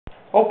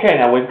Okay,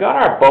 now we've got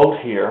our boat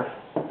here,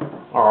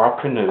 or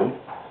our canoe,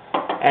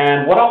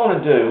 and what I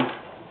want to do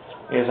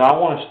is I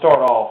want to start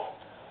off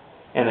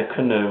in a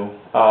canoe.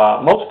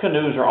 Most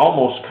canoes are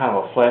almost kind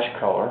of a flesh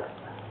color.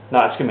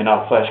 Not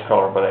a flesh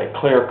color, but a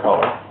clear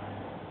color.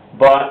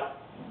 But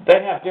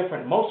they have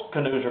different, most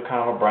canoes are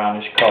kind of a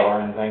brownish color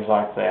and things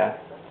like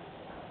that.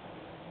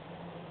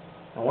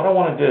 And what I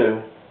want to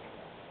do,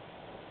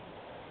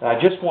 I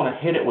just want to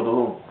hit it with a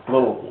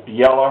little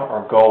yellow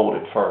or gold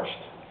at first.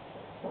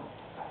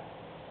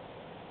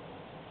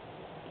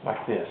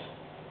 Like this.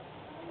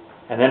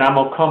 And then I'm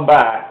going to come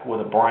back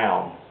with a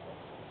brown.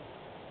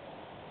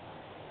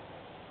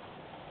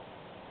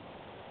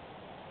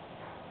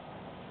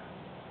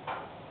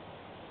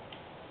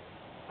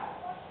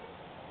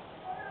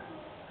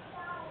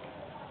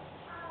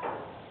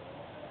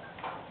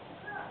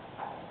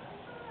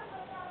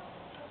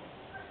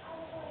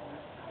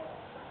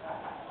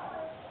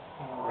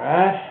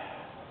 Alright.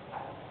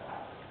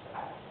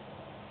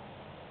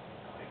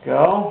 There we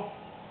go.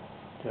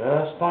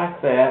 Just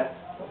like that.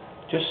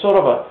 Just sort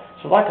of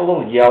so like a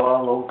little yellow,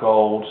 a little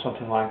gold,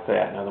 something like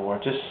that. In other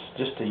words,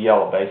 just a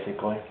yellow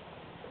basically.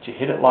 But you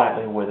hit it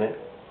lightly with it.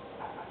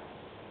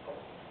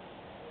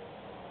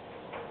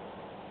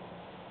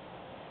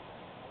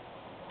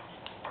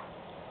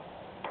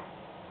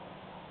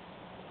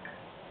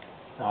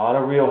 Not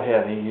a real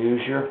heavy.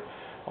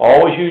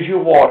 Always use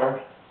your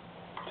water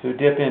to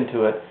dip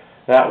into it.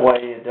 That way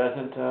it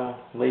doesn't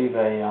leave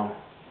a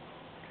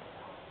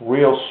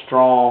real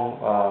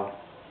strong,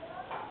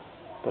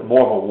 but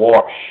more of a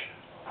wash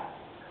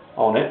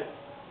on it,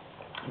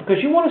 because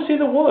you want to see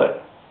the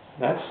wood.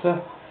 That's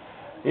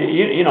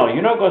you know,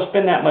 you're not going to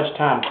spend that much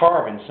time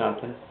carving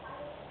something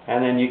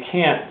and then you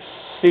can't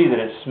see that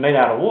it's made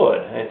out of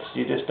wood.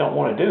 You just don't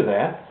want to do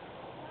that.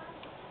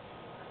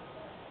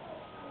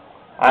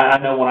 I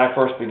know when I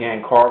first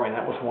began carving,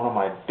 that was one of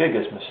my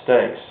biggest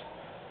mistakes,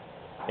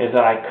 is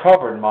that I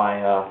covered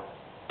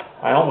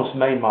I almost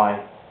made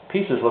my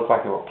pieces look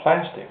like they were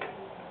plastic,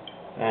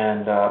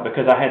 and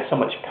because I had so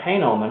much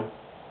paint on them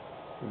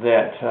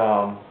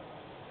that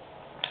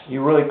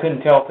you really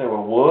couldn't tell if they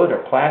were wood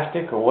or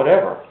plastic or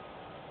whatever.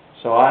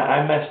 So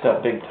I messed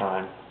up big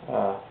time.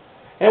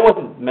 And it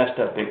wasn't messed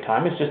up big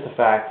time. It's just the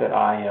fact that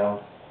I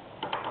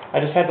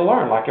just had to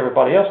learn like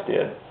everybody else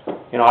did.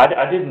 You know,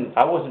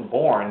 I wasn't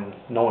born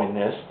knowing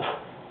this.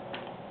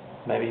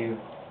 Maybe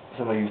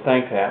some of you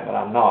think that, but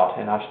I'm not.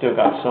 And I've still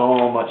got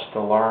so much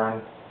to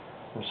learn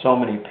from so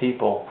many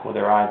people with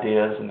their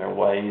ideas and their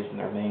ways and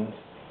their means.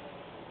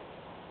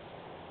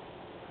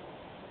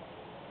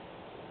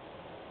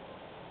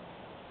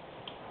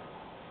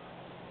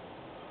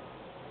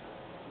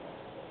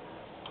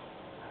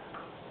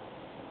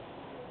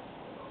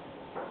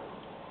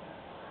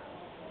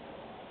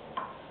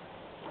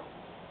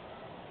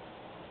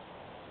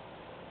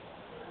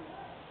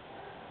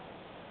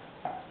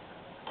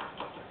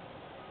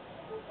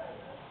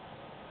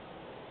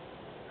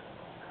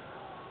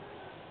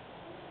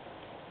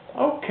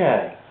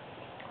 Okay,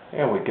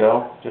 there we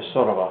go. Just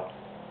sort of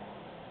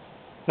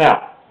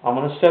Now, I'm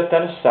going to set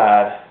that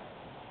aside,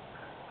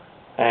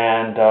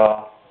 and,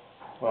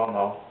 well,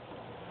 no,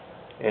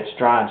 it's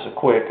drying so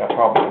quick, I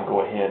probably can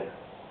go ahead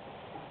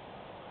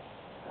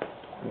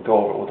and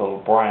go over it with a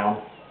little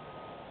brown.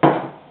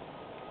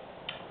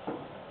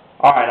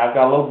 Alright, I've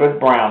got a little bit of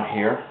brown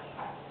here.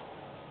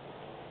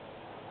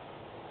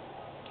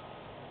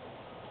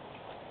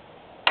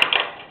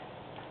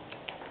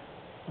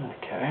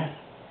 Okay.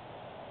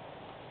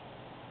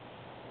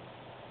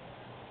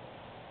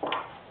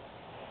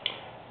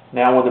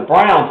 Now with the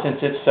brown, since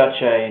it's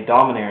such a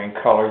dominating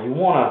color, you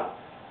want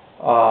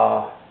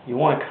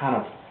to kind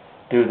of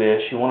do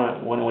this. You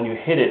want to when you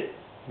hit it,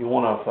 you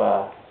want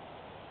to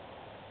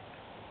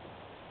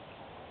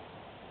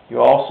you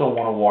also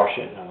want to wash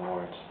it. In other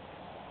words,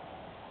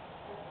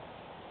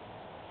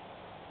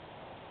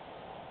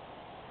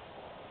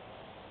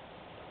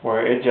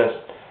 where it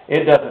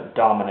doesn't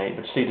dominate,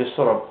 but see, just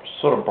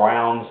sort of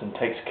browns and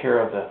takes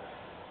care of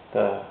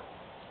the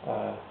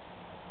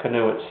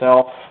canoe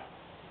itself.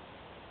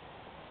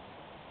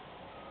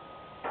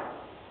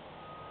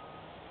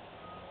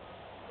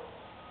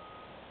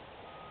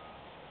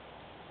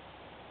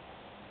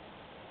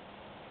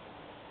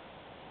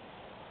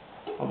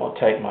 I'm going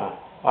to take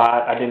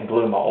I didn't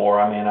glue my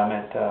oar. I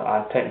meant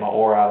I take my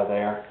oar out of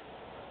there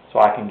so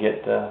I can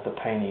get the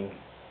painting,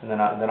 and then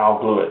I'll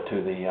glue it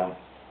to the.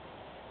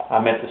 I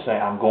meant to say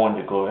I'm going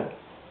to glue it.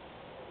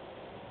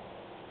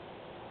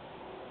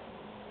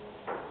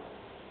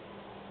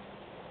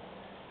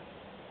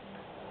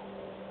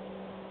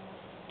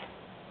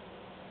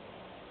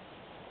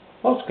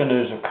 Most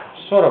canoes are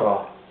sort of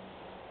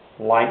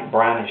a light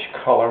brownish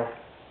color.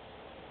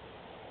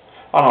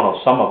 I don't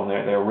know, some of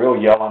them, they're real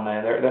yellow, and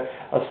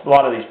a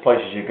lot of these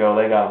places you go,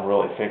 they got them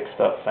really fixed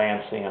up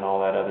fancy and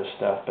all that other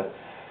stuff, but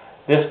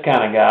this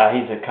kind of guy,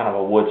 he's a kind of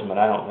a woodsman.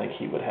 I don't think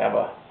he would have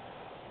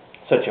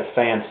such a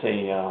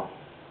fancy,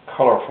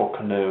 colorful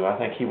canoe. I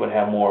think he would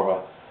have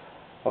more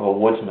of a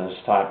woodsman's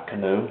type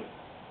canoe,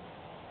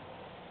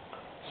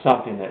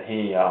 something that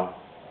he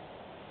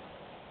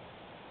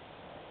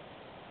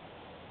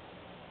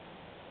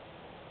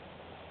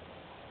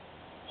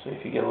See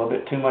if you get a little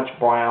bit too much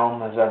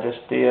brown, as I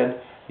just did,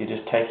 you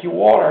just take your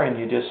water and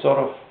you just sort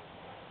of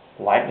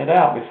lighten it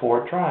out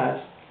before it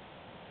dries.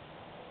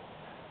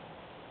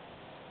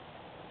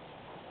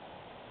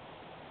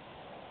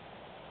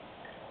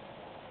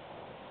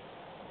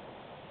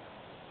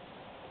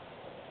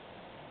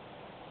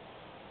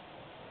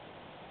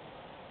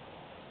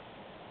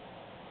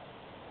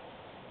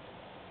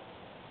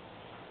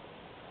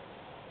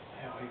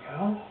 There we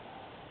go.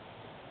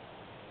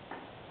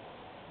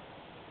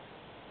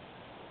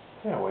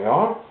 There we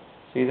are.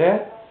 See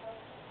that?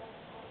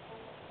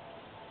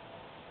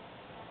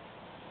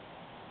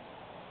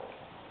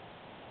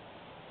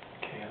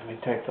 Okay, let me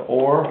take the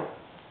oar.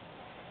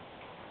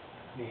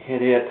 Let me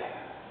hit it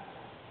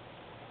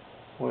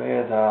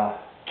with,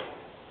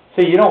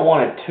 see, you don't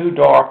want it too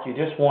dark. You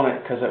just want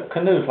it, because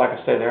canoes, like I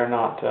say, they're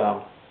not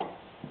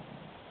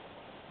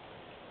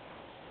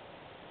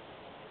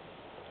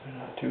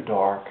too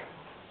dark.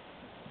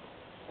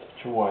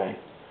 Such a way.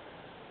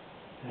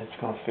 And it's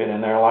going to fit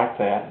in there like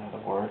that, in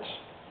other words.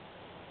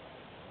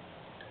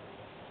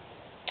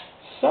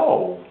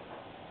 So,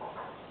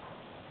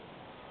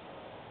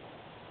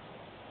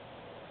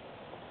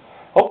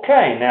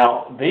 okay,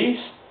 now these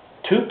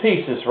two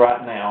pieces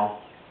right now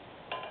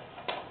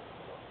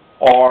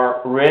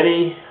are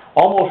ready,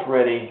 almost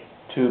ready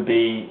to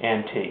be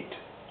antiqued.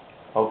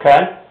 Okay?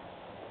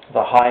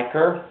 The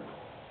hiker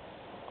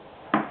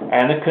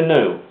and the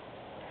canoe.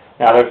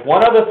 Now there's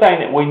one other thing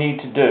that we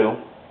need to do,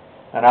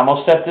 and I'm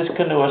going to set this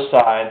canoe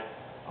aside.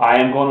 I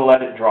am going to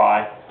let it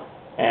dry,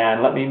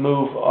 and let me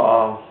move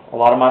a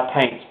lot of my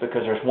paints,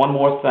 because there's one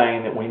more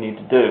thing that we need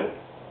to do.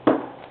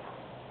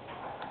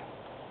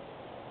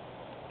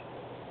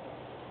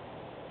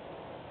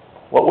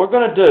 What we're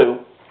going to do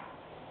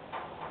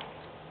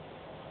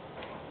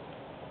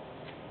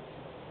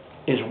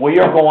is we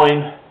are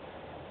going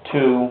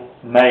to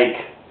make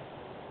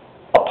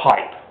a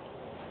pipe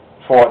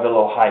for the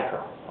little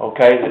hiker,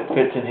 okay, that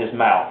fits in his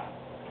mouth.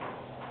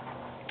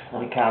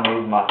 Let me kind of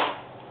move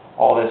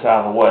all this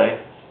out of the way.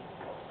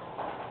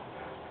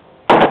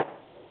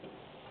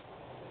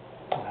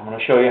 I'm going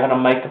to show you how to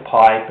make the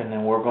pipe, and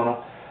then we're going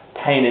to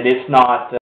paint it. It's not